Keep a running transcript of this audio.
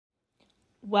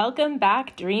Welcome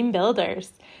back, Dream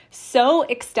Builders. So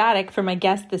ecstatic for my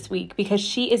guest this week because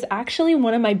she is actually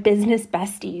one of my business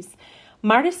besties.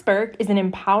 Marta Spirk is an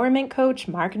empowerment coach,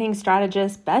 marketing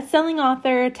strategist, best-selling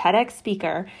author, TEDx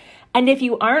speaker. And if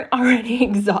you aren't already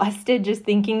exhausted just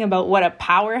thinking about what a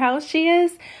powerhouse she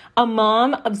is, a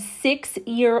mom of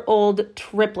 6-year-old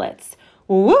triplets.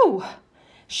 Woo!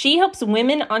 She helps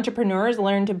women entrepreneurs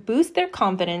learn to boost their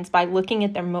confidence by looking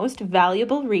at their most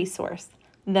valuable resource,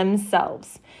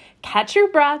 themselves. Catch your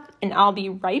breath, and I'll be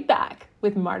right back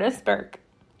with Marta Spirk.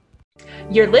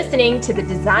 You're listening to the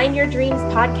Design Your Dreams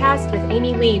podcast with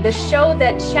Amy Lee, the show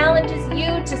that challenges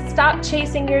you to stop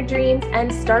chasing your dreams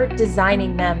and start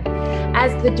designing them.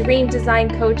 As the dream design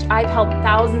coach, I've helped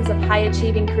thousands of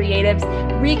high-achieving creatives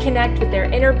reconnect with their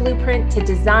inner blueprint to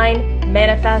design,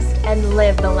 manifest, and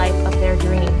live the life of their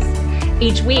dreams.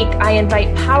 Each week, I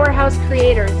invite powerhouse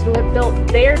creators who have built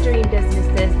their dream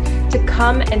businesses to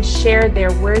come and share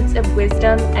their words of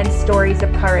wisdom and stories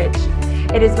of courage.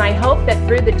 It is my hope that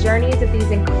through the journeys of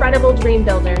these incredible dream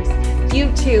builders,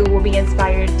 you too will be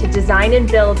inspired to design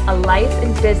and build a life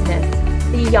and business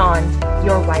beyond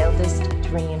your wildest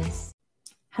dreams.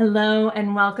 Hello,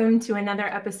 and welcome to another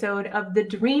episode of the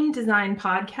Dream Design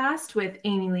Podcast with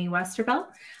Amy Lee Westervelt.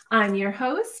 I'm your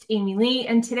host, Amy Lee,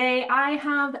 and today I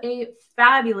have a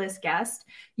fabulous guest.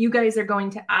 You guys are going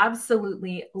to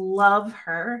absolutely love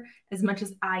her as much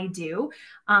as I do.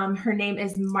 Her name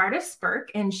is Marta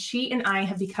Spirk, and she and I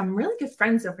have become really good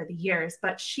friends over the years,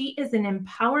 but she is an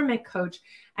empowerment coach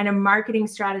and a marketing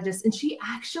strategist, and she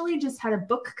actually just had a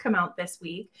book come out this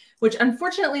week, which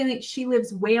unfortunately she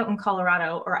lives way out in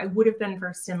Colorado, or I would have been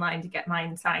first in line to get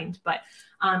mine signed, but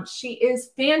she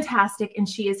is fantastic, and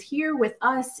she is here with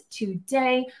us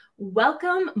today.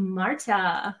 Welcome,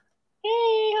 Marta.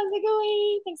 Hey, how's it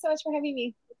going? Thanks so much for having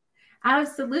me.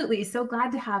 Absolutely. So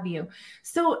glad to have you.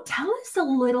 So tell us a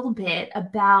little bit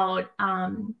about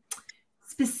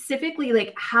specifically,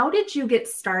 like, how did you get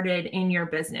started in your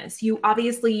business? You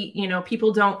obviously,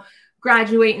 people don't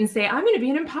graduate and say, I'm going to be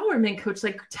an empowerment coach.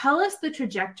 Like, tell us the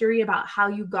trajectory about how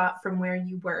you got from where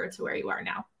you were to where you are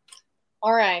now.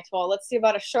 All right. Well, let's see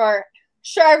about a short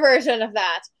version of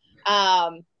that.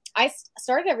 I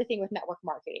started everything with network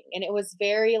marketing, and it was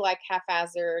very like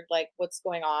haphazard, like what's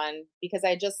going on, because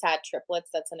I just had triplets.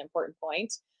 That's an important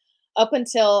point. Up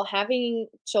until having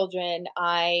children,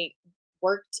 I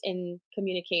worked in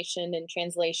communication and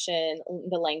translation in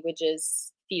the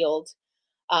languages field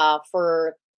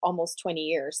for almost 20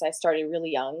 years. I started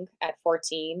really young at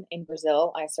 14 in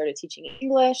Brazil. I started teaching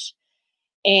English.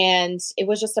 And it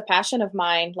was just a passion of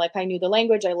mine. Like, I knew the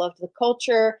language, I loved the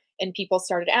culture, and people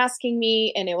started asking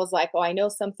me, and it was like, oh, I know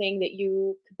something that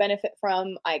you could benefit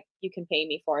from. You can pay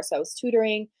me for. So I was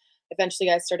tutoring.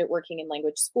 Eventually I started working in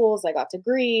language schools. I got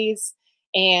degrees.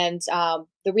 And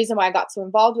the reason why I got so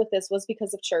involved with this was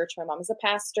because of church. My mom is a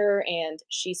pastor, and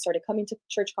she started coming to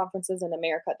church conferences in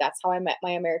America. That's how I met my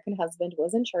American husband, who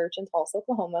was in church in Tulsa,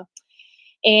 Oklahoma.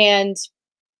 And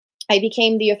I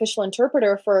became the official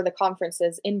interpreter for the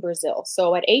conferences in Brazil.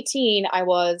 So at 18, I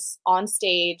was on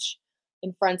stage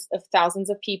in front of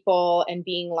thousands of people and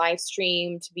being live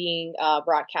streamed, being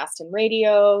broadcast in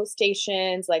radio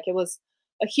stations. Like, it was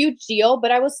a huge deal,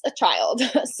 but I was a child,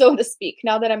 so to speak.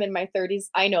 Now that I'm in my 30s,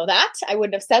 I know that. I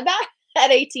wouldn't have said that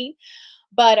at 18.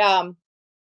 But,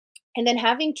 and then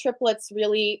having triplets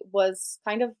really was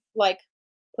kind of like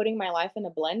putting my life in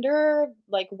a blender.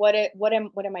 Like, what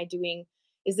am I doing?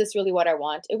 Is this really what I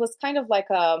want? It was kind of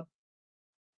like a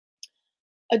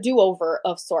do-over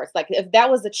of sorts. Like, if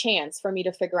that was a chance for me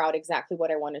to figure out exactly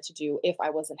what I wanted to do if I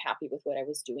wasn't happy with what I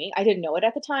was doing. I didn't know it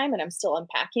at the time, and I'm still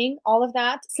unpacking all of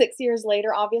that 6 years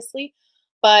later, obviously.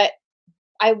 But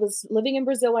I was living in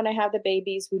Brazil when I had the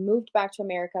babies. We moved back to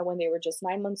America when they were just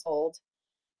 9 months old.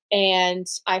 And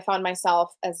I found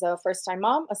myself as a first-time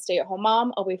mom, a stay-at-home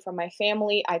mom, away from my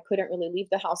family. I couldn't really leave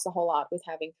the house a whole lot with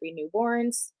having 3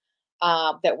 newborns.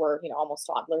 That were, almost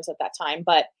toddlers at that time.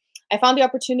 But I found the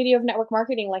opportunity of network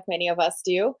marketing, like many of us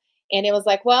do. And it was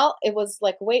like, well, it was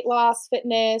like weight loss,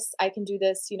 fitness. I can do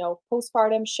this,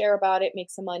 postpartum, share about it, make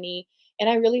some money.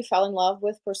 And I really fell in love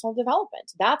with personal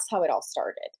development. That's how it all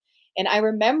started. And I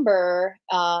remember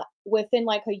within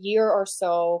like a year or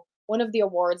so, one of the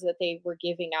awards that they were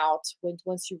giving out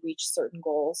once you reach certain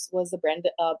goals was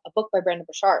a book by Brendon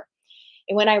Burchard.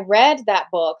 And when I read that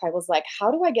book, I was like,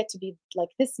 how do I get to be like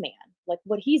this man, like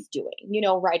what he's doing,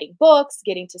 writing books,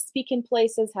 getting to speak in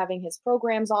places, having his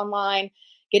programs online,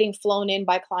 getting flown in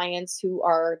by clients who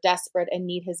are desperate and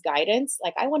need his guidance.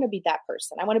 Like, I want to be that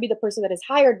person. I want to be the person that is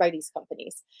hired by these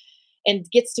companies. and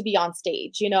gets to be on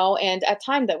stage, and at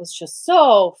time that was just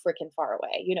so freaking far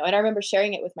away, and I remember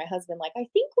sharing it with my husband, like, I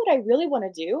think what I really want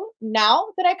to do now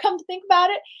that I come to think about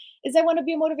it is I want to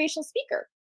be a motivational speaker.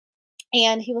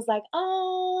 And he was like,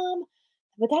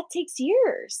 but that takes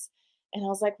years. And I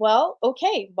was like, well,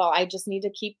 okay, well, I just need to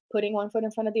keep putting one foot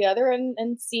in front of the other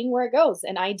and seeing where it goes.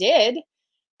 And I did.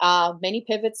 Many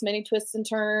pivots, many twists and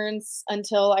turns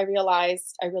until I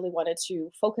realized I really wanted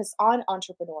to focus on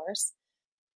entrepreneurs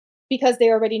because they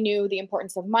already knew the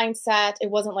importance of mindset. It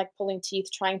wasn't like pulling teeth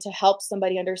trying to help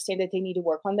somebody understand that they need to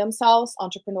work on themselves.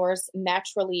 Entrepreneurs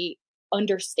naturally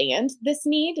understand this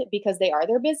need because they are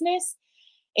their business.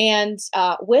 And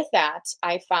with that,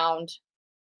 I found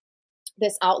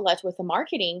this outlet with the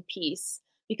marketing piece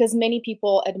because many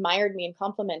people admired me and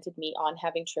complimented me on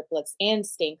having triplets and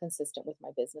staying consistent with my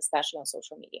business, especially on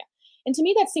social media. And to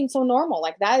me, that seemed so normal.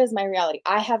 Like, that is my reality.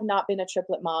 I have not been a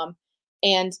triplet mom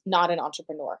and not an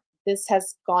entrepreneur. This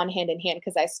has gone hand in hand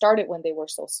because I started when they were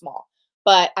so small.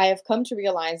 But I have come to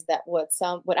realize that what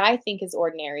I think is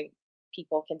ordinary,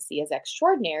 people can see as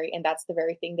extraordinary. And that's the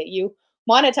very thing that you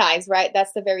monetize, right?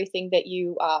 That's the very thing that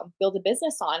you build a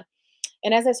business on.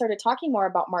 And as I started talking more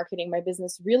about marketing, my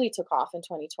business really took off in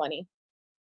 2020.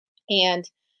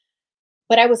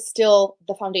 But I was still,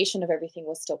 the foundation of everything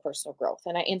was still personal growth.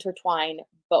 And I intertwine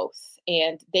both,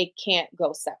 and they can't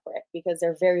go separate because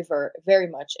they're very, very, very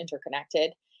much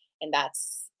interconnected. And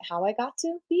that's how I got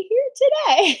to be here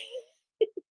today.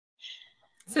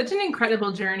 Such an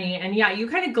incredible journey. And yeah, you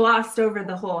kind of glossed over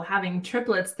the whole having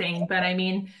triplets thing. But I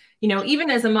mean, even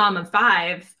as a mom of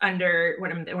 5 under,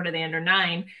 what are they, under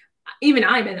 9, even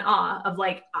I'm in awe of,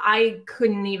 like, I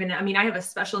couldn't even, I have a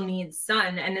special needs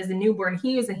son, and as a newborn,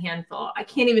 he is a handful. I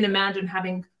can't even imagine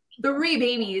having 3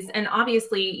 babies. And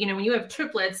obviously, when you have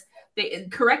triplets,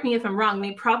 correct me if I'm wrong,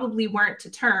 they probably weren't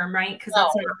to term, right? Because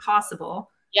that's not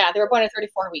possible. Yeah, they were born at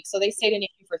 34 weeks. So they stayed in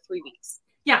NICU for 3 weeks.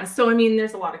 Yeah. So,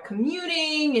 there's a lot of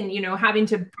commuting and, having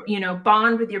to,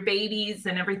 bond with your babies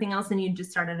and everything else. And you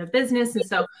just started a business. And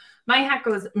so my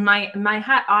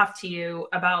hat off to you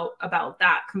about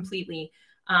that completely.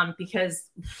 Because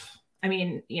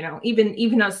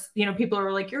even us, people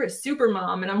are like, you're a super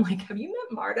mom. And I'm like, have you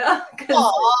met Marta? Come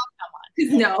on.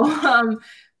 No.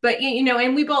 But,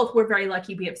 and we both were very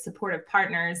lucky. We have supportive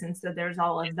partners. And so there's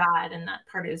all of that. And that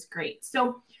part is great.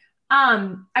 So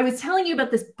I was telling you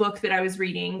about this book that I was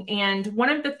reading, and one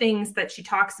of the things that she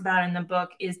talks about in the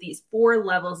book is these 4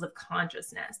 levels of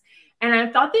consciousness. And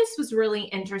I thought this was really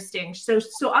interesting. So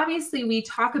obviously we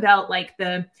talk about, like,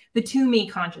 the to me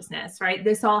consciousness, right?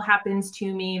 This all happens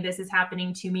to me. This is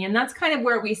happening to me. And that's kind of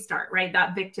where we start, right?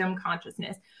 That victim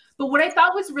consciousness. But what I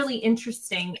thought was really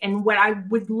interesting, and what I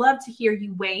would love to hear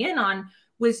you weigh in on,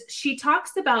 was she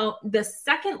talks about the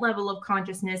second level of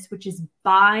consciousness, which is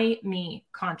by me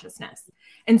consciousness.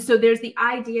 And so there's the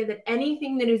idea that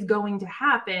anything that is going to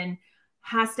happen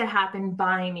has to happen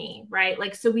by me, right?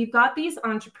 Like, so we've got these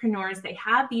entrepreneurs, they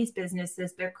have these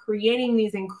businesses, they're creating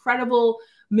these incredible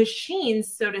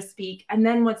machines, so to speak. And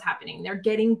then what's happening? They're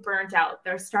getting burnt out.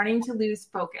 They're starting to lose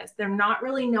focus. They're not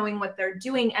really knowing what they're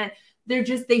doing. And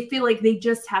they feel like they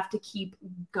just have to keep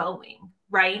going,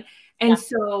 right? And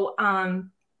so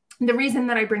the reason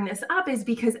that I bring this up is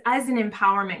because as an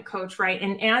empowerment coach, right,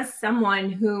 and as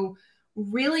someone who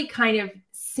really kind of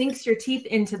sinks your teeth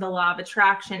into the law of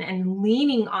attraction and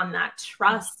leaning on that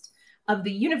trust of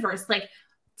the universe, like,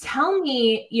 tell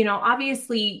me,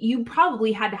 obviously you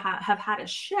probably had to have had a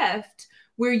shift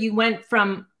where you went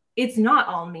from, it's not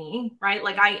all me, right?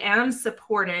 Like, I am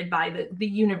supported by the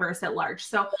universe at large.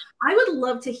 So I would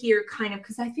love to hear kind of,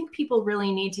 because I think people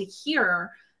really need to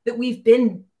hear that we've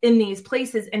been in these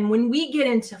places. And when we get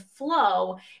into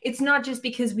flow, it's not just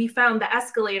because we found the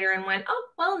escalator and went, oh,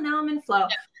 well, now I'm in flow.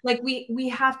 Like, we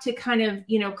have to kind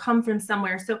of, come from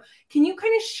somewhere. So can you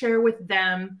kind of share with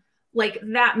them, like,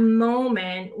 that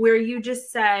moment where you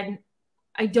just said,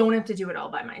 I don't have to do it all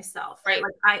by myself, right?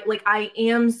 I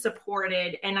am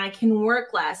supported and I can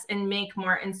work less and make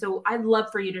more. And so I'd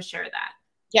love for you to share that.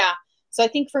 Yeah. So I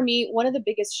think for me, one of the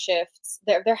biggest shifts,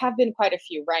 there have been quite a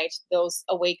few, right? Those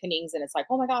awakenings, and it's like,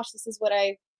 oh my gosh, this is what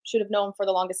I should have known for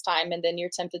the longest time. And then you're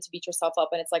tempted to beat yourself up.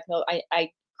 And it's like, no,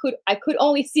 I could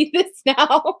only see this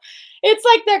now. It's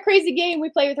like that crazy game we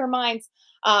play with our minds.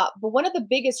 But one of the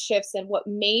biggest shifts and what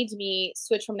made me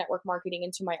switch from network marketing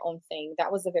into my own thing, that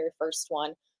was the very first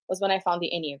one, was when I found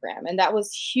the Enneagram. And that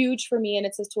was huge for me. And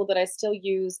it's a tool that I still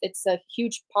use. It's a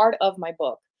huge part of my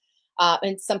book.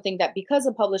 And something that, because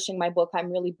of publishing my book,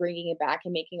 I'm really bringing it back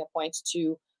and making a point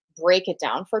to break it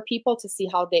down for people to see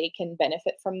how they can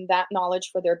benefit from that knowledge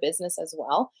for their business as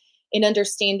well, in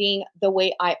understanding the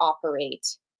way I operate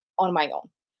on my own.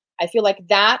 I feel like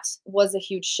that was a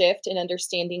huge shift in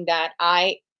understanding that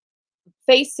I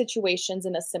face situations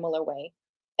in a similar way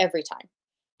every time.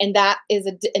 And that is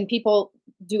and people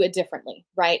do it differently,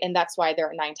 right? And that's why there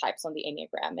are 9 types on the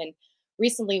Enneagram. And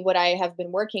recently, what I have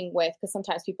been working with, because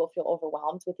sometimes people feel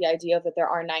overwhelmed with the idea that there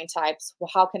are 9 types.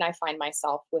 Well, how can I find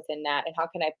myself within that? And how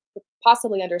can I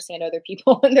possibly understand other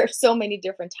people when there's so many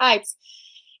different types?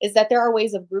 Is that there are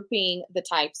ways of grouping the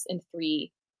types in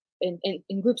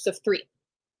in groups of 3.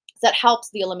 So that helps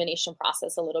the elimination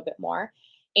process a little bit more.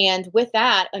 And with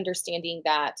that, understanding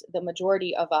that the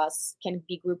majority of us can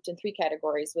be grouped in 3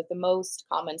 categories with the most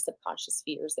common subconscious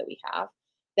fears that we have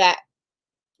that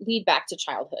lead back to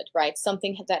childhood, right?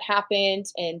 Something that happened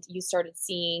and you started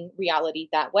seeing reality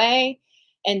that way.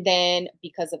 And then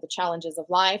because of the challenges of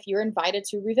life, you're invited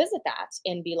to revisit that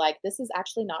and be like, this is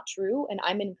actually not true. And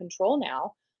I'm in control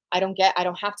now. I don't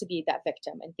have to be that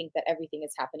victim and think that everything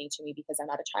is happening to me because I'm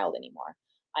not a child anymore.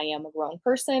 I am a grown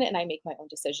person and I make my own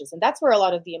decisions. And that's where a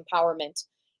lot of the empowerment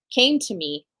came to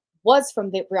me, was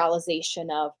from the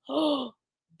realization of, oh,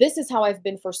 this is how I've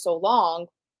been for so long.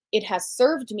 It has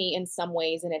served me in some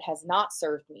ways and it has not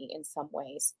served me in some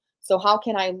ways. So how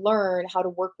can I learn how to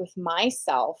work with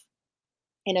myself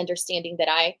and understanding that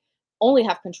I only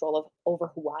have control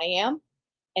over who I am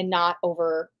and not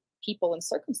over people and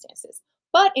circumstances.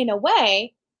 But in a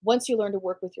way, once you learn to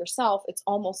work with yourself, it's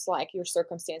almost like your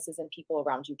circumstances and people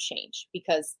around you change,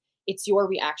 because it's your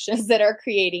reactions that are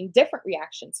creating different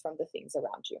reactions from the things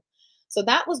around you. So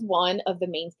that was one of the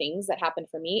main things that happened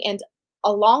for me. And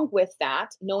along with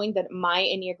that, knowing that my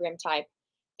Enneagram type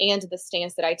and the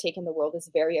stance that I take in the world is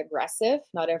very aggressive.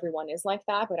 Not everyone is like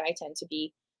that, but I tend to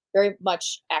be very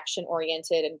much action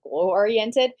oriented and goal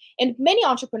oriented. And many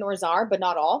entrepreneurs are, but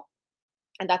not all.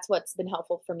 And that's what's been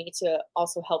helpful for me to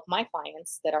also help my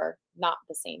clients that are not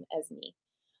the same as me.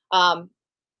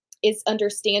 Is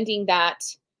understanding that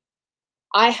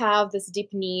I have this deep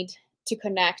need to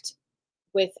connect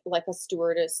with like a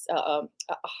stewardess, a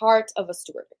heart of a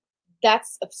steward.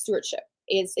 That's of stewardship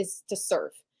is to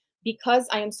serve. Because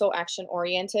I am so action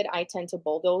oriented, I tend to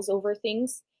bulldoze over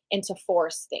things and to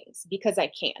force things because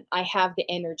I can. I have the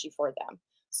energy for them.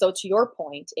 So to your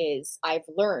point is I've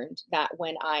learned that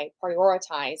when I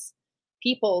prioritize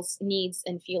people's needs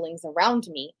and feelings around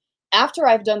me, after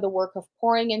I've done the work of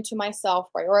pouring into myself,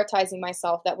 prioritizing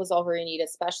myself, that was all very needed,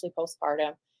 especially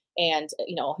postpartum. And,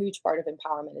 a huge part of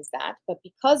empowerment is that. But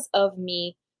because of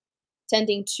me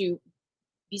tending to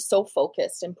be so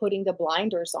focused and putting the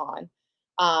blinders on,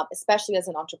 especially as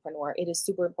an entrepreneur, it is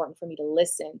super important for me to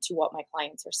listen to what my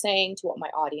clients are saying, to what my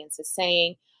audience is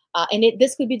saying.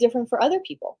 This could be different for other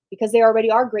people because they already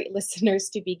are great listeners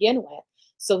to begin with.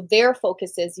 So their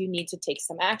focus is you need to take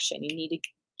some action. You need to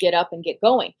get up and get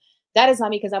going. That is not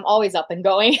me because I'm always up and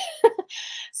going.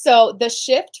 So the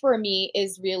shift for me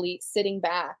is really sitting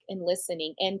back and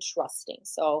listening and trusting.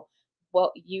 So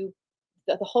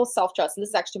the whole self-trust, and this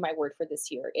is actually my word for this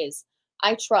year, is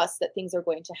I trust that things are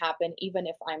going to happen even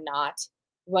if I'm not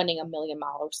running a million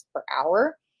miles per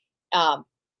hour.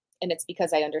 And it's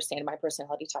because I understand my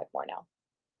personality type more now.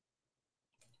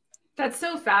 That's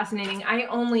so fascinating. I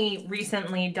only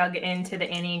recently dug into the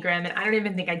Enneagram, and I don't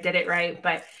even think I did it right,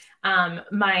 but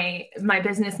my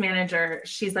business manager,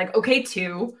 she's like, okay,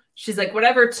 2. She's like,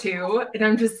 whatever, 2. And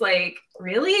I'm just like,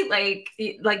 really? Like,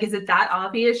 is it that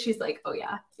obvious? She's like, oh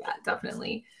yeah,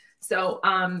 definitely. So,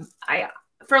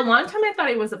 for a long time, I thought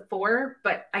I was a 4,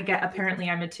 but apparently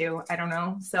I'm a 2. I don't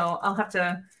know. So I'll have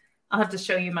to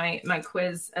show you my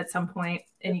quiz at some point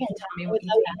and you can tell me what you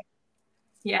think.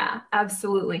 Yeah,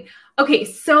 absolutely. Okay,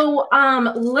 so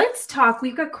let's talk.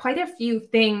 We've got quite a few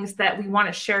things that we want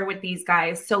to share with these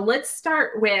guys. So let's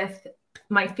start with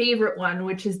my favorite one,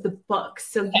 which is the book.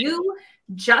 So you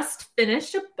just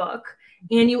finished a book,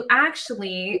 and you got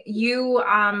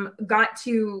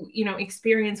to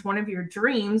experience one of your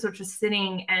dreams, which is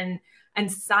sitting and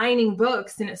signing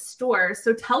books in a store.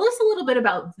 So tell us a little bit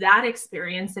about that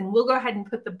experience, and we'll go ahead and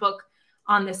put the book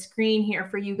on the screen here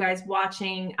for you guys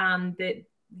watching the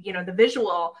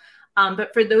visual.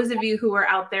 But for those of you who are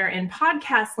out there in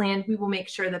podcast land, we will make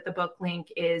sure that the book link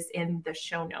is in the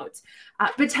show notes.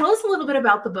 But tell us a little bit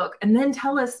about the book, and then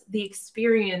tell us the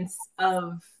experience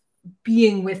of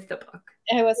being with the book.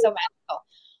 It was so magical.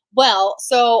 Well,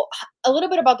 so a little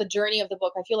bit about the journey of the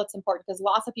book. I feel it's important because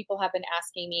lots of people have been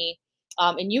asking me,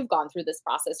 and you've gone through this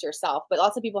process yourself, but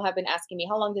lots of people have been asking me,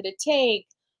 how long did it take?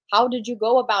 How did you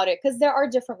go about it? Because there are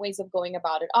different ways of going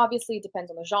about it. Obviously, it depends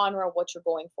on the genre, what you're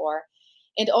going for.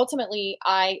 And ultimately,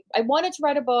 I wanted to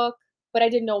write a book, but I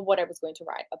didn't know what I was going to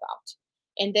write about.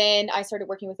 And then I started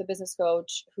working with a business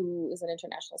coach who is an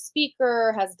international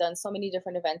speaker, has done so many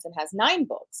different events, and has 9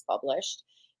 books published.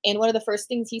 And one of the first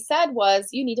things he said was,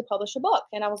 "You need to publish a book."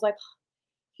 And I was like,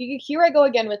 here I go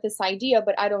again with this idea,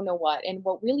 but I don't know what. And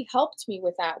what really helped me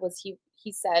with that was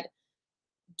he said,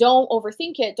 "Don't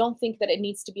overthink it. Don't think that it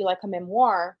needs to be like a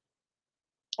memoir.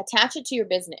 Attach it to your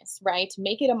business, right?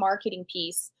 Make it a marketing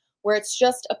piece where it's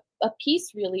just a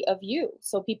piece really of you.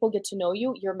 So people get to know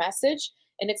you, your message,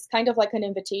 and it's kind of like an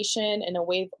invitation and a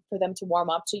way for them to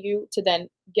warm up to you to then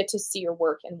get to see your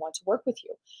work and want to work with you."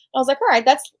 And I was like, all right,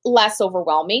 that's less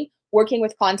overwhelming. Working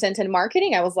with content and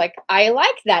marketing, I was like, I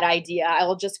like that idea. I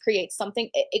will just create something.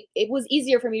 It was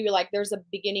easier for me to be like, there's a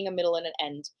beginning, a middle, and an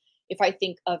end if I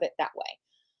think of it that way.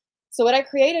 So what I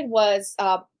created was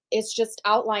it's just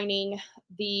outlining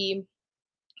the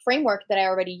framework that I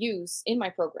already use in my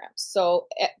programs. So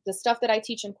the stuff that I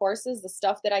teach in courses, the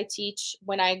stuff that I teach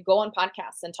when I go on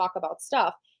podcasts and talk about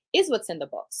stuff is what's in the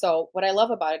book. So what I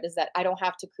love about it is that I don't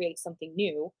have to create something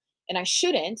new, and I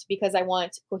shouldn't, because I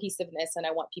want cohesiveness and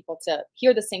I want people to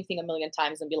hear the same thing a million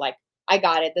times and be like, I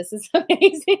got it. This is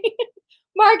amazing.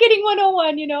 Marketing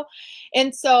 101, you know?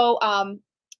 And so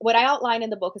what I outline in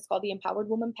the book is called The Empowered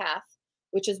Woman Path,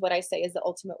 which is what I say is the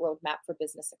ultimate roadmap for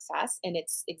business success. And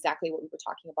it's exactly what we were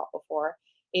talking about before.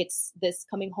 It's this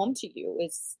coming home to you.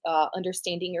 It's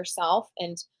understanding yourself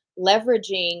and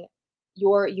leveraging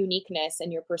your uniqueness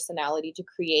and your personality to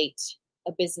create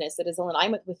a business that is in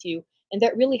alignment with you and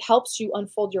that really helps you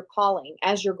unfold your calling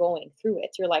as you're going through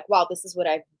it. You're like, wow, this is what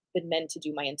I've been meant to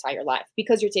do my entire life,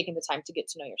 because you're taking the time to get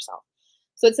to know yourself.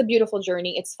 So it's a beautiful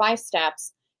journey. It's 5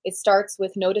 steps. It starts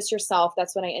with notice yourself.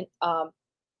 That's when I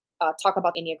talk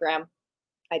about Enneagram.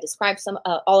 I describe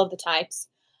all of the types.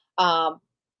 I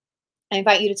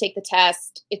invite you to take the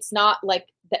test. It's not like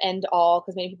the end all,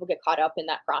 because many people get caught up in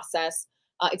that process.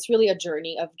 It's really a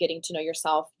journey of getting to know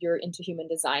yourself. You're into human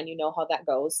design. You know how that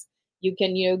goes. You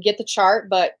can, get the chart,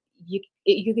 but you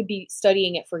could be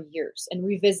studying it for years and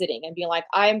revisiting and being like,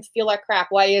 I feel like crap.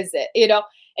 Why is it?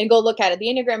 And go look at it. The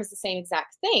Enneagram is the same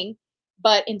exact thing,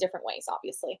 but in different ways,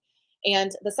 obviously.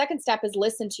 And the second step is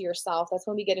listen to yourself. That's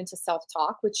when we get into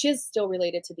self-talk, which is still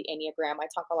related to the Enneagram. I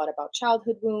talk a lot about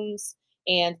childhood wounds,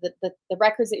 and the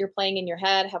records that you're playing in your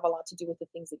head have a lot to do with the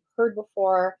things that you've heard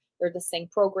before. They're the same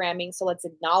programming. So let's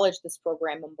acknowledge this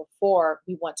programming before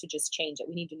we want to just change it.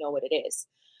 We need to know what it is.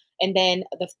 And then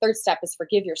the third step is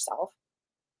forgive yourself.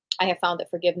 I have found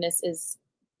that forgiveness is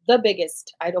the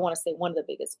biggest, I don't want to say one of the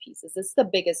biggest pieces. It's the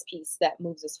biggest piece that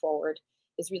moves us forward,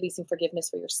 is releasing forgiveness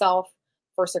for yourself,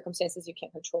 for circumstances you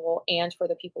can't control, and for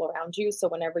the people around you. So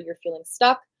whenever you're feeling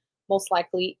stuck, most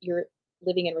likely you're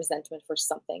living in resentment for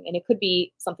something. And it could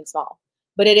be something small,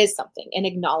 but it is something. And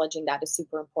acknowledging that is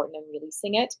super important, and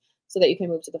releasing it so that you can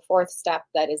move to the fourth step,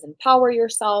 that is empower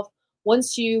yourself.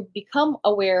 Once you become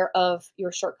aware of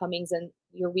your shortcomings and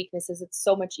your weaknesses, it's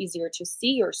so much easier to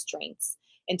see your strengths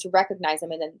and to recognize them.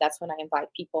 And then that's when I invite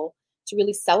people to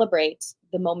really celebrate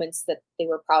the moments that they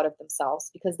were proud of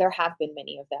themselves, because there have been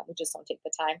many of them. We just don't take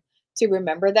the time to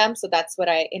remember them. So that's what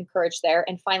I encourage there.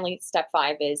 And finally, step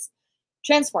 5 is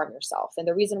transform yourself. And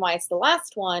the reason why it's the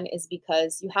last one is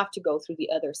because you have to go through the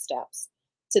other steps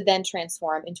to then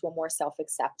transform into a more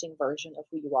self-accepting version of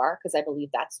who you are, because I believe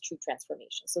that's true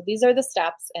transformation. So these are the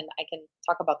steps, and I can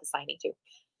talk about the signing too.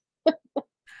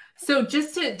 So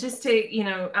just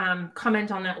to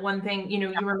comment on that one thing,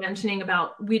 you were mentioning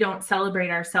about we don't celebrate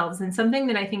ourselves, and something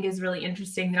that I think is really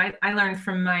interesting that I learned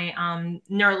from my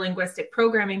neuro-linguistic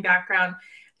programming background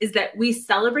is that we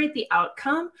celebrate the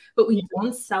outcome, but we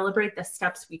don't celebrate the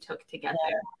steps we took to get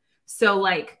there. So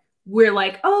we're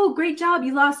like, oh, great job,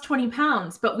 you lost 20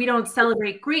 pounds, but we don't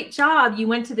celebrate, great job, you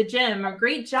went to the gym, or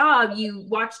great job, you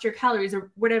watched your calories,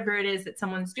 or whatever it is that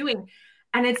someone's doing.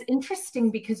 And it's interesting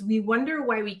because we wonder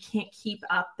why we can't keep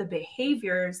up the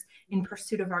behaviors in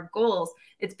pursuit of our goals.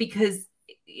 It's because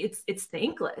it's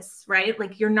thankless, right?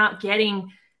 Like you're not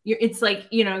getting, it's like,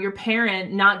 your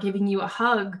parent not giving you a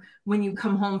hug when you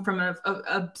come home from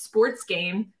a sports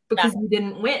game because you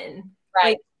didn't win.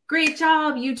 Right. Like, great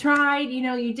job, you tried,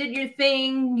 you did your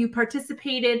thing, you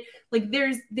participated. Like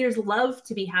there's love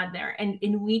to be had there.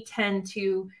 And we tend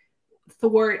to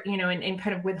thwart, and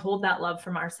kind of withhold that love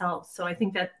from ourselves. So I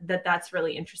think that's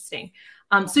really interesting.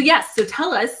 So yes, so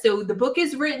tell us, so the book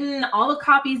is written, all the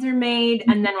copies are made,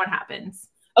 and then what happens?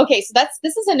 Okay, so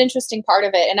this is an interesting part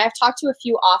of it. And I've talked to a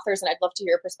few authors, and I'd love to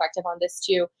hear your perspective on this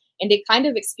too. And they kind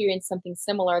of experienced something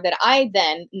similar that I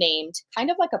then named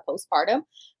kind of like a postpartum,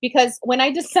 because when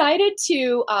I decided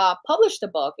to publish the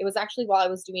book, it was actually while I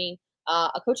was doing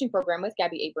a coaching program with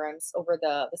Gabby Abrams over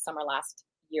the summer last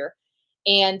year.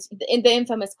 And the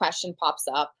infamous question pops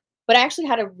up, But I actually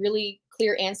had a really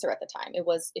clear answer at the time. It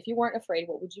was, if you weren't afraid,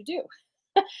 what would you do?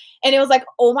 And it was like,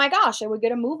 oh my gosh, I would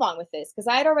get a move on with this, because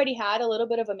I had already had a little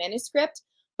bit of a manuscript,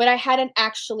 but I hadn't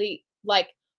actually like,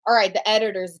 all right, the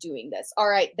editor's doing this. All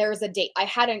right, there's a date. I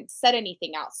hadn't said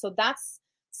anything out. So that's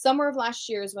summer of last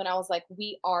year is when I was like,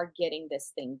 we are getting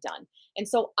this thing done. And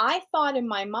so I thought in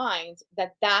my mind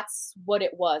that that's what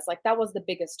it was. Like that was the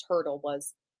biggest hurdle,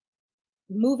 was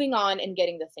moving on and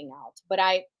getting the thing out. But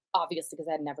I obviously, because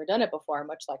I had never done it before,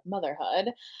 much like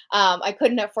motherhood, I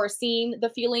couldn't have foreseen the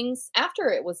feelings after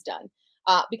it was done.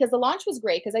 Because the launch was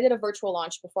great, because I did a virtual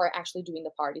launch before actually doing the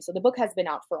party. So the book has been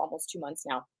out for almost 2 months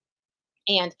now.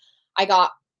 And I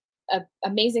got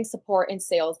amazing support in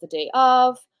sales the day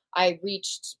of. I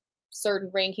reached certain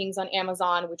rankings on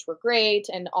Amazon, which were great.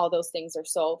 And all those things are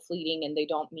so fleeting and they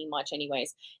don't mean much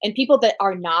anyways. And people that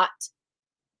are not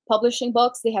publishing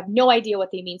books, they have no idea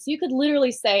what they mean. So you could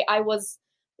literally say I was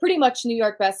pretty much New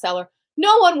York bestseller.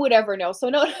 No one would ever know. So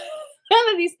no, none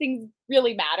of these things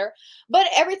really matter. But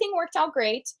everything worked out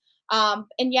great. And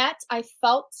yet I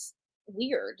felt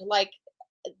weird. Like,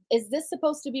 is this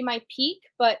supposed to be my peak?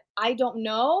 But I don't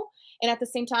know. And at the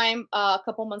same time, a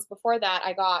couple months before that,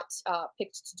 I got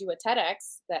picked to do a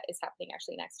TEDx that is happening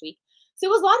actually next week. So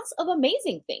it was lots of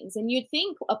amazing things. And you'd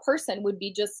think a person would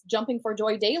be just jumping for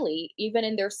joy daily, even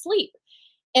in their sleep.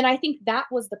 And I think that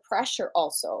was the pressure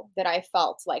also that I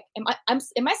felt like, am I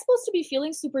supposed to be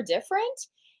feeling super different?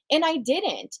 And I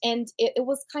didn't. And it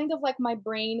was kind of like my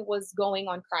brain was going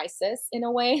on crisis in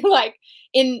a way, like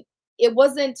it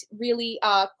wasn't really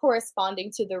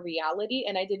corresponding to the reality.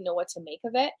 And I didn't know what to make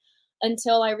of it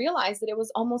until I realized that it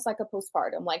was almost like a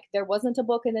postpartum. Like there wasn't a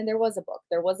book and then there was a book.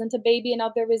 There wasn't a baby and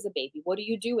now there is a baby. What do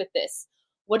you do with this?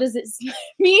 What does it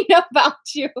mean about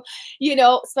you? You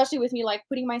know, especially with me, like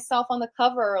putting myself on the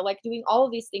cover, or like doing all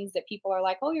of these things that people are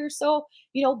like, oh, you're so,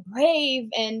 brave.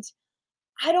 And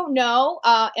I don't know.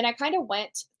 And I kind of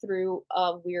went through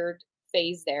a weird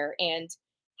phase there. And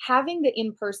having the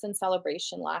in-person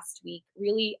celebration last week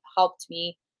really helped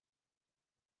me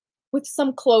with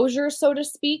some closure, so to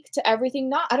speak, to everything.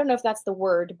 Not, I don't know if that's the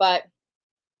word, but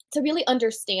to really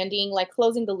understanding, like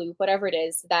closing the loop, whatever it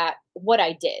is, that what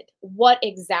I did, what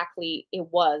exactly it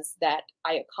was that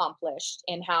I accomplished,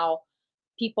 and how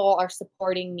people are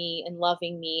supporting me and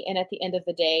loving me. And at the end of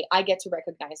the day, I get to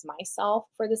recognize myself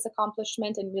for this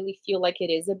accomplishment and really feel like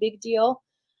it is a big deal.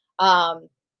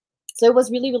 So it was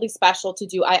really, really special to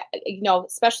do.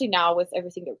 Especially now with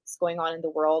everything that's going on in the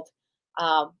world,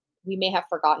 we may have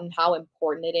forgotten how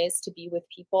important it is to be with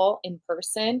people in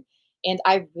person. And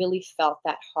I really felt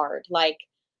that hard.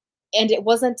 And it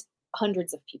wasn't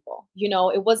hundreds of people,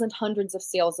 it wasn't hundreds of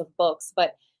sales of books,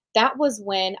 but that was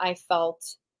when I felt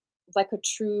like a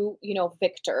true,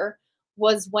 victor,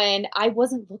 was when I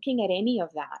wasn't looking at any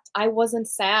of that. I wasn't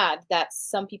sad that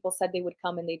some people said they would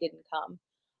come and they didn't come,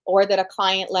 or that a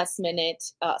client last minute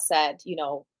said,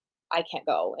 I can't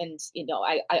go. And,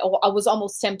 I was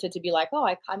almost tempted to be like, oh,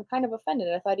 I'm kind of offended.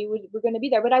 I thought we're going to be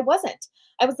there, but I wasn't.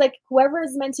 I was like, whoever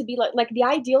is meant to be like the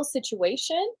ideal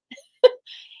situation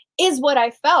is what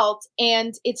I felt.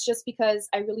 And it's just because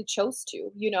I really chose to,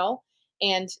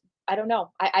 and I don't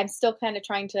know. I'm still kind of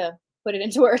trying to put it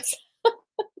into words.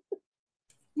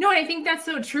 No, I think that's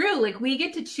so true. Like we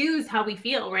get to choose how we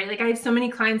feel, right? Like I have so many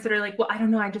clients that are like, well, I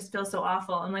don't know. I just feel so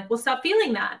awful. I'm like, well, stop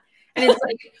feeling that. And it's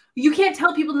like, you can't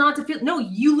tell people not to feel. No,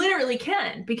 you literally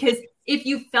can, because if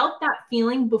you felt that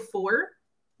feeling before,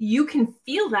 you can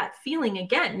feel that feeling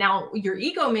again. Now your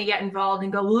ego may get involved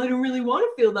and go, well, I don't really want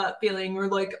to feel that feeling. Or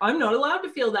like, I'm not allowed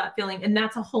to feel that feeling. And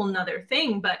that's a whole nother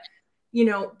thing. But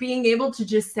being able to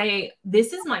just say,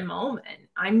 this is my moment.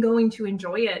 I'm going to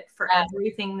enjoy it for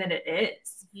everything that it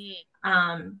is.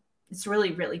 It's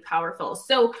really, really powerful.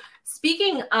 So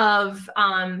speaking of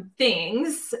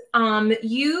things,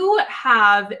 you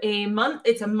have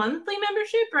it's a monthly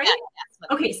membership, right?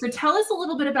 Yeah, okay. So tell us a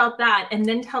little bit about that, and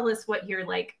then tell us what your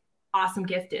awesome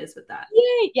gift is with that.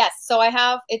 Yay. Yes. So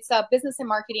it's a business and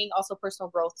marketing, also personal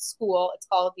growth school. It's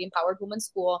called the Empowered Woman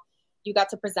School. You got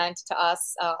to present to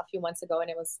us a few months ago, and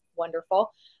it was wonderful.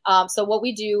 So what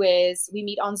we do is we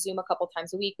meet on Zoom a couple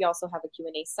times a week. We also have a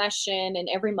Q&A session, and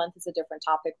every month is a different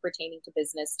topic pertaining to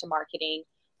business, to marketing,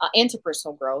 and to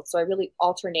personal growth. So I really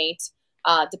alternate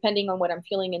depending on what I'm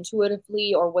feeling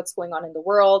intuitively or what's going on in the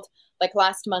world. Like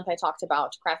last month, I talked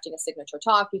about crafting a signature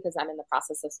talk because I'm in the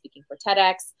process of speaking for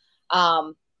TEDx.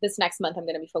 This next month, I'm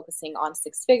going to be focusing on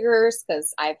 6 figures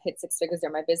because I've hit 6 figures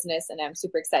in my business, and I'm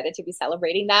super excited to be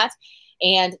celebrating that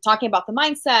and talking about the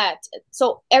mindset.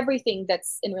 So everything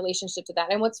that's in relationship to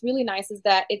that. And what's really nice is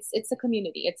that it's a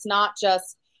community. It's not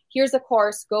just here's a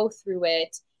course, go through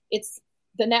it. It's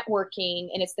the networking,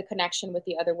 and it's the connection with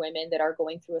the other women that are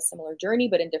going through a similar journey,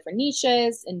 but in different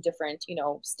niches, in different,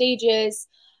 stages.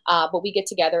 But we get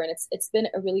together, and it's been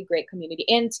a really great community.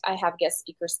 And I have guest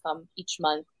speakers come each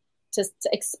month to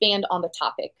expand on the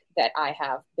topic that I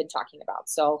have been talking about.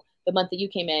 So the month that you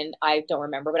came in, I don't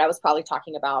remember, but I was probably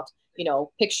talking about,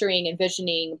 picturing,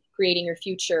 envisioning, creating your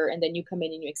future. And then you come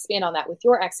in and you expand on that with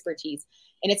your expertise.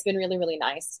 And it's been really, really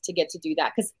nice to get to do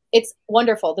that, because it's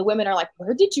wonderful. The women are like,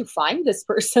 where did you find this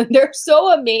person? They're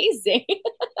so amazing.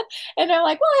 And they're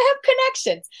like, well, I have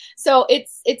connections. So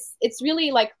it's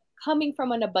really like coming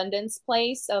from an abundance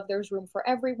place of there's room for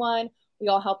everyone. We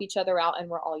all help each other out, and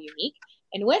we're all unique.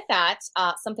 And with that,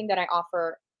 something that I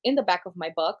offer in the back of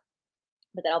my book,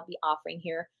 but that I'll be offering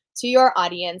here to your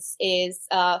audience, is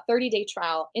a 30-day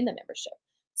trial in the membership.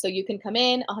 So you can come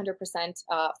in 100%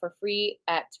 for free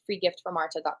at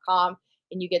freegiftformarta.com,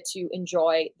 and you get to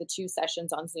enjoy the 2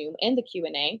 sessions on Zoom and the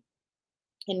Q&A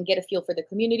and get a feel for the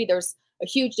community. There's a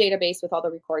huge database with all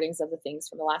the recordings of the things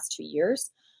from the last 2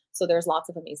 years. So there's lots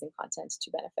of amazing content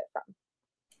to benefit from.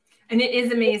 And it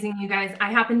is amazing, you guys. I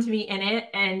happen to be in it,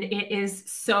 and it is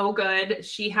so good.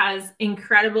 She has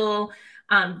incredible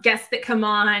guests that come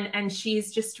on, and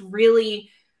she's just really,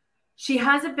 she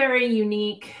has a very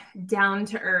unique,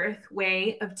 down-to-earth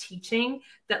way of teaching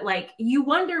that, like, you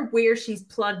wonder where she's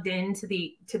plugged into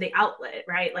the outlet,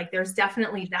 right? Like, there's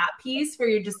definitely that piece where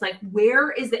you're just like,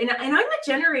 where is it? And I'm a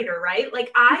generator, right? Like,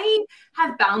 I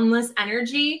have boundless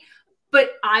energy,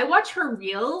 but I watch her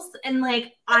reels and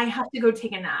like I have to go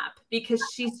take a nap because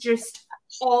she's just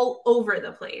all over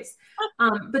the place.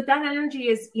 But that energy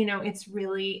is, it's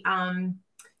really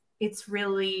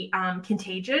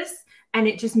contagious, and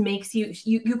it just makes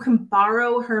you can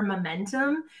borrow her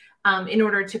momentum in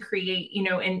order to create,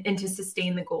 and to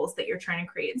sustain the goals that you're trying to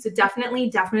create. So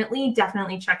definitely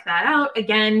check that out.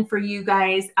 Again, for you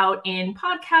guys out in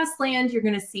podcast land, you're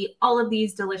going to see all of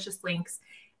these delicious links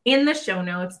in the show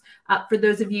notes. For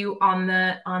those of you on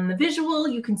the visual,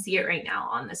 you can see it right now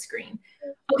on the screen.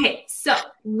 Okay, so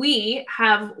we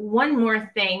have one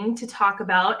more thing to talk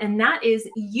about, and that is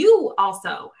you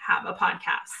also have a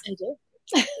podcast. I do.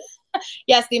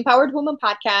 Yes, the Empowered Woman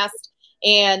podcast.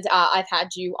 And I've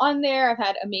had you on there. I've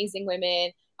had amazing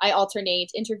women. I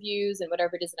alternate interviews and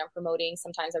whatever it is that I'm promoting.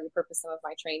 Sometimes I repurpose some of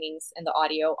my trainings and the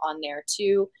audio on there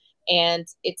too. And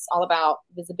it's all about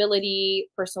visibility,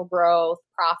 personal growth,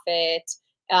 profit,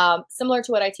 similar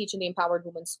to what I teach in the Empowered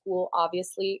Woman School.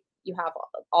 Obviously, you have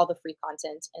all the free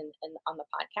content and on the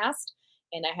podcast.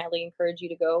 And I highly encourage you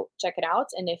to go check it out.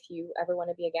 And if you ever want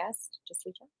to be a guest, just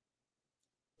reach out.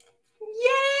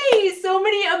 Yay! So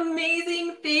many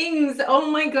amazing things. Oh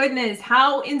my goodness.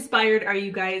 How inspired are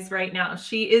you guys right now?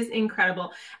 She is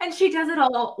incredible. And she does it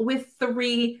all with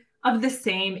 3 of the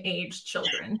same age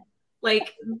children.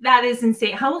 Like, that is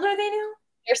insane. How old are they now?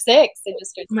 They're 6. They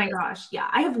just turned 6. Oh my gosh. Yeah.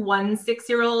 I have one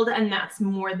 6-year-old, and that's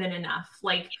more than enough.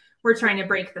 Like, we're trying to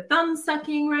break the thumb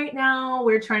sucking right now.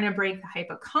 We're trying to break the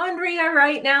hypochondria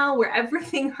right now, where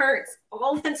everything hurts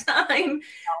all the time.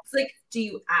 It's like, do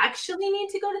you actually need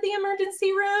to go to the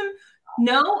emergency room?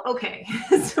 No? Okay.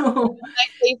 So my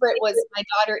favorite was my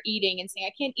daughter eating and saying,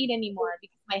 I can't eat anymore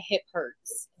because my hip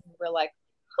hurts. And we're like,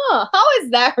 how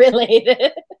is that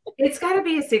related? It's got to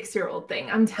be a 6-year-old thing,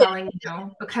 I'm telling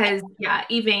you, because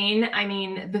Evane, I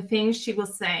mean, the things she will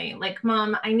say, like,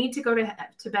 Mom, I need to go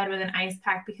to bed with an ice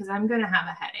pack because I'm going to have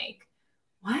a headache.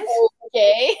 What?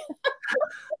 Okay.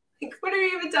 Like, what are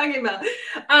you even talking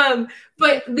about?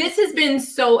 But this has been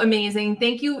so amazing.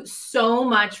 Thank you so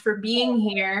much for being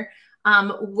here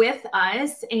with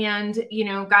us. And,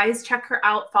 guys, check her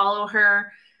out, follow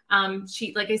her.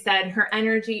 She, like I said, her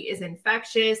energy is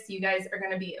infectious. You guys are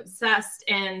going to be obsessed.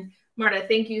 And Marta,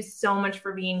 thank you so much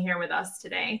for being here with us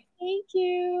today. Thank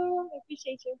you. I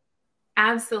appreciate you.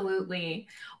 Absolutely.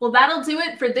 Well, that'll do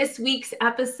it for this week's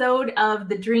episode of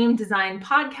the Dream Design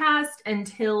Podcast.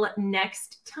 Until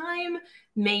next time,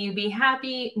 may you be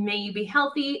happy, may you be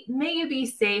healthy, may you be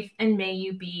safe, and may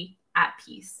you be at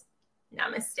peace.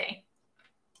 Namaste.